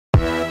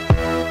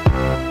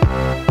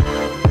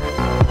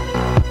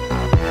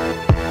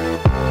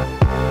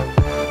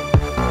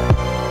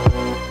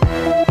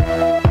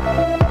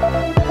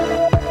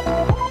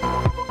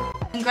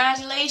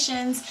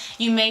congratulations.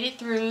 You made it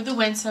through the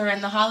winter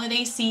and the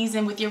holiday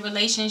season with your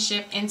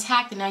relationship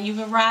intact. And now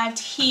you've arrived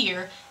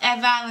here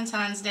at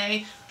Valentine's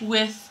Day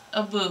with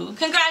a boo.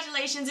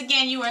 Congratulations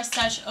again. You are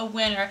such a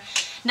winner.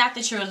 Not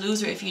that you're a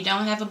loser if you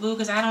don't have a boo,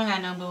 because I don't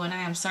have no boo and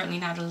I am certainly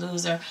not a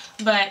loser.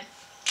 But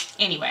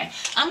anyway,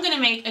 I'm going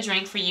to make a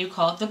drink for you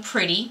called the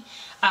Pretty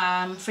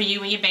for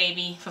you and your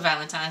baby for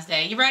Valentine's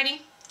Day. You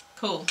ready?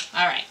 Cool.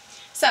 Alright.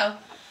 So,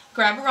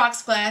 grab a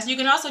rocks glass. You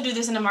can also do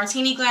this in a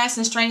martini glass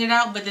and strain it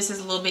out, but this is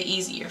a little bit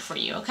easier for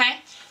you,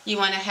 okay? You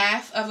want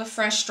 1/2 of a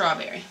fresh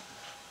strawberry.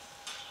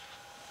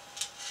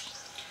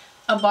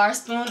 A bar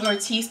spoon or a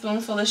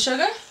teaspoonful of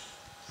sugar.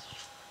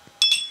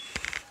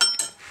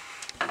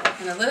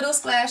 And a little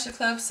splash of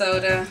club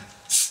soda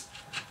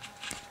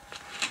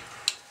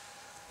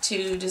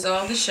to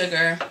dissolve the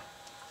sugar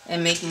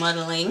and make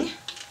muddling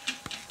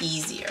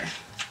easier.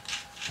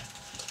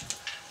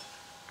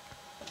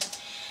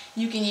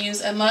 You can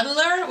use a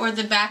muddler or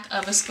the back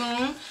of a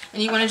spoon,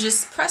 and you want to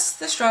just press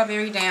the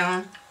strawberry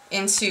down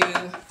into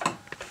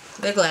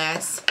the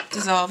glass,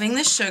 dissolving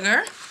the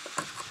sugar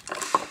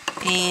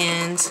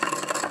and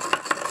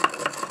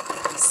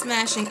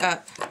smashing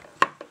up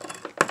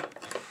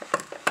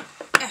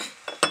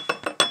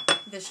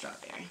the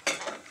strawberry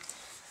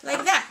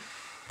like that.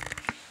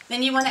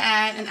 Then you want to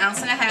add 1.5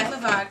 ounces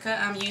of vodka.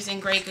 I'm using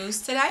Grey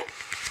Goose today.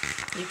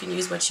 You can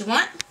use what you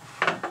want.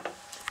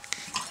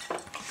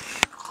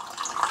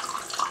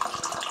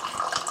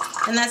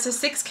 And that's a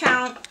 6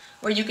 count,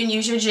 or you can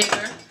use your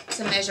jigger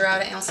to measure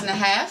out 1.5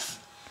 ounces.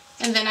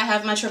 And then I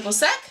have my triple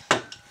sec.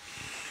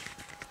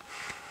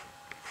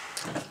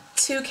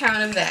 2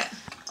 count of that.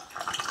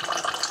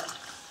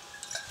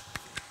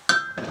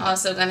 I'm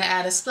also going to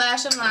add a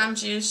splash of lime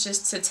juice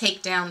just to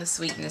take down the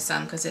sweetness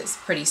some, because it's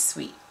pretty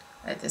sweet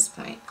at this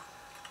point.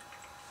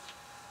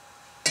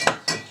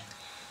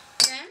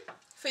 Then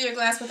fill your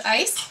glass with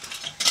ice.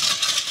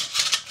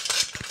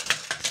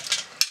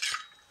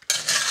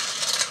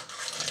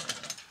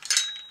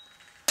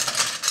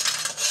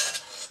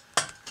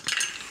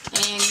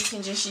 And you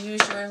can just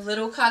use your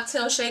little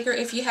cocktail shaker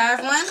if you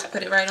have one.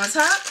 Put it right on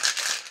top.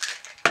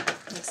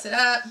 Mix it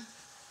up.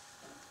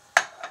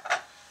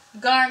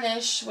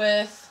 Garnish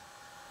with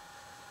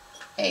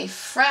a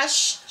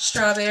fresh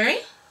strawberry.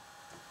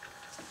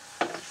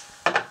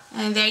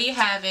 And there you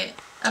have it.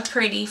 A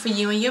Pretty for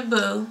you and your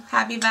boo.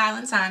 Happy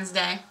Valentine's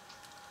Day.